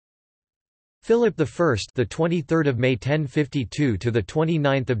Philip I, the 23rd of May 1052 to the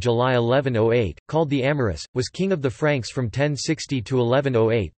 29th of July 1108, called the Amorous, was king of the Franks from 1060 to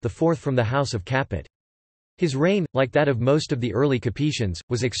 1108, the fourth from the house of Capet. His reign, like that of most of the early Capetians,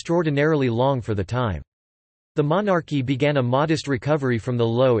 was extraordinarily long for the time. The monarchy began a modest recovery from the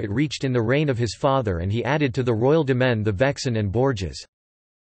low it reached in the reign of his father, and he added to the royal demesne the Vexin and Borges.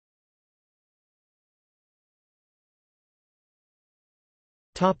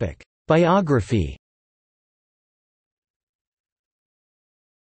 Biography.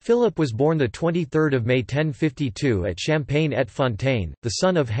 Philip was born 23 May 1052 at Champagne-et-Fontaine, the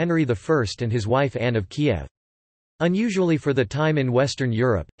son of Henry I and his wife Anne of Kiev. Unusually for the time in Western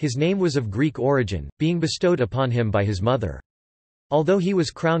Europe, his name was of Greek origin, being bestowed upon him by his mother. Although he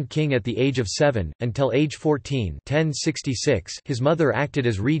was crowned king at the age of 7, until age 14 1066, his mother acted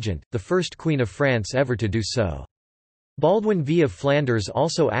as regent, the first queen of France ever to do so. Baldwin V of Flanders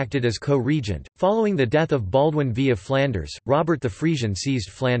also acted as co-regent. Following the death of Baldwin V of Flanders, Robert the Frisian seized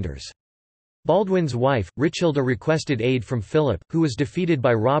Flanders. Baldwin's wife, Richilda, requested aid from Philip, who was defeated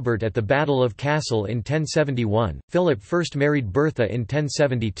by Robert at the Battle of Cassel in 1071. Philip first married Bertha in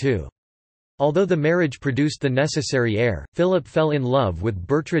 1072. Although the marriage produced the necessary heir, Philip fell in love with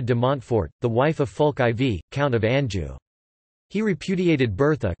Bertrade de Montfort, the wife of Fulk IV, Count of Anjou. He repudiated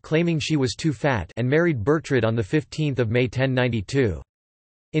Bertha, claiming she was too fat, and married Bertrade on 15 May 1092.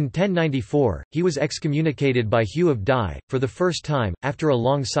 In 1094, he was excommunicated by Hugh of Dye. For the first time, after a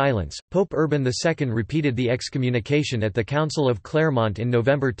long silence, Pope Urban II repeated the excommunication at the Council of Clermont in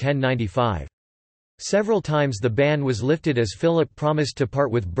November 1095. Several times the ban was lifted as Philip promised to part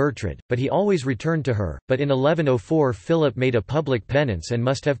with Bertrade, but he always returned to her. But in 1104 Philip made a public penance and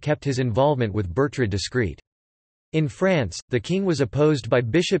must have kept his involvement with Bertrade discreet. In France, the king was opposed by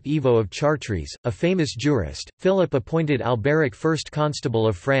Bishop Ivo of Chartres, a famous jurist. Philip appointed Alberic first constable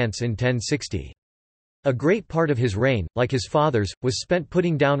of France in 1060. A great part of his reign, like his father's, was spent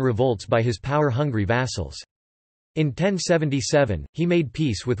putting down revolts by his power-hungry vassals. In 1077, he made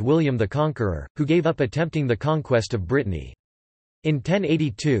peace with William the Conqueror, who gave up attempting the conquest of Brittany. In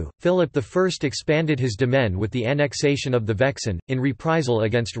 1082, Philip I expanded his demesne with the annexation of the Vexin, in reprisal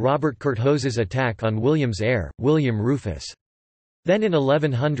against Robert Curthoz's attack on William's heir, William Rufus. Then in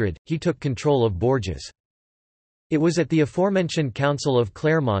 1100, he took control of Bourges. It was at the aforementioned Council of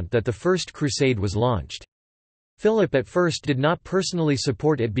Clermont that the First Crusade was launched. Philip at first did not personally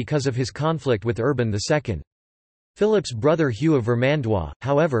support it because of his conflict with Urban II. Philip's brother Hugh of Vermandois,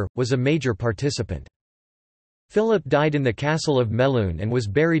 however, was a major participant. Philip died in the castle of Melun and was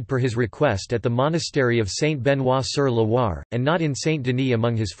buried per his request at the monastery of Saint-Benoît-sur-Loire, and not in Saint-Denis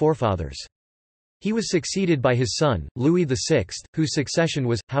among his forefathers. He was succeeded by his son, Louis VI, whose succession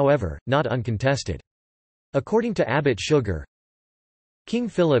was, however, not uncontested. According to Abbot Sugar, King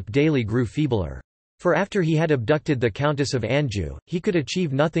Philip daily grew feebler. For after he had abducted the Countess of Anjou, he could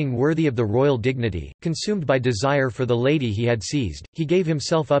achieve nothing worthy of the royal dignity. Consumed by desire for the lady he had seized, he gave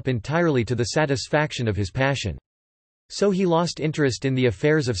himself up entirely to the satisfaction of his passion. So he lost interest in the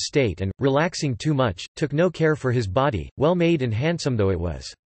affairs of state and, relaxing too much, took no care for his body, well made and handsome though it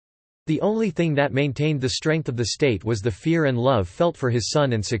was. The only thing that maintained the strength of the state was the fear and love felt for his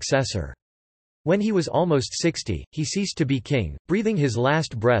son and successor. When he was almost 60, he ceased to be king, breathing his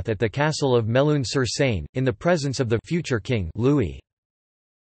last breath at the castle of Melun-sur-Seine, in the presence of the future king, Louis.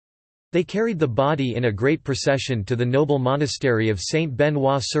 They carried the body in a great procession to the noble monastery of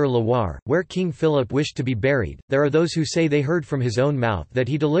Saint-Benoît-sur-Loire, where King Philip wished to be buried. There are those who say they heard from his own mouth that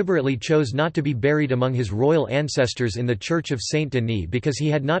he deliberately chose not to be buried among his royal ancestors in the church of Saint-Denis because he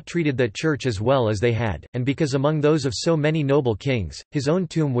had not treated that church as well as they had, and because among those of so many noble kings, his own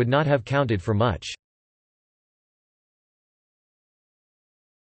tomb would not have counted for much.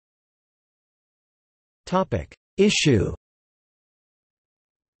 Issue.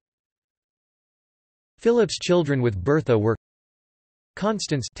 Philip's children with Bertha were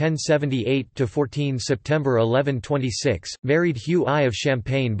Constance (1078–14 September 1126), married Hugh I of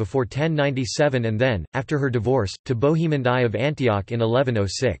Champagne before 1097 and then, after her divorce, to Bohemond I of Antioch in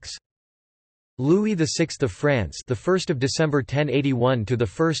 1106. Louis VI of France, the 1st of December 1081 to the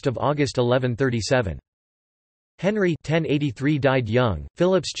 1st of August 1137. Henry (1083) died young.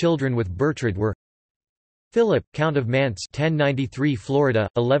 Philip's children with Bertrade were Philip, Count of Mantes 1093 Florida,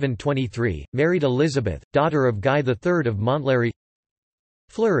 1123, married Elizabeth, daughter of Guy III of Montlhéry.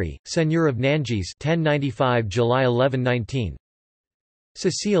 Fleury, Seigneur of Nangis 1095 July 1119.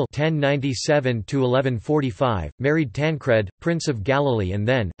 Cecile 1097–1145, married Tancred, Prince of Galilee and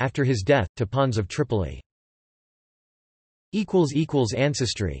then, after his death, to Pons of Tripoli.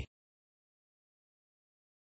 Ancestry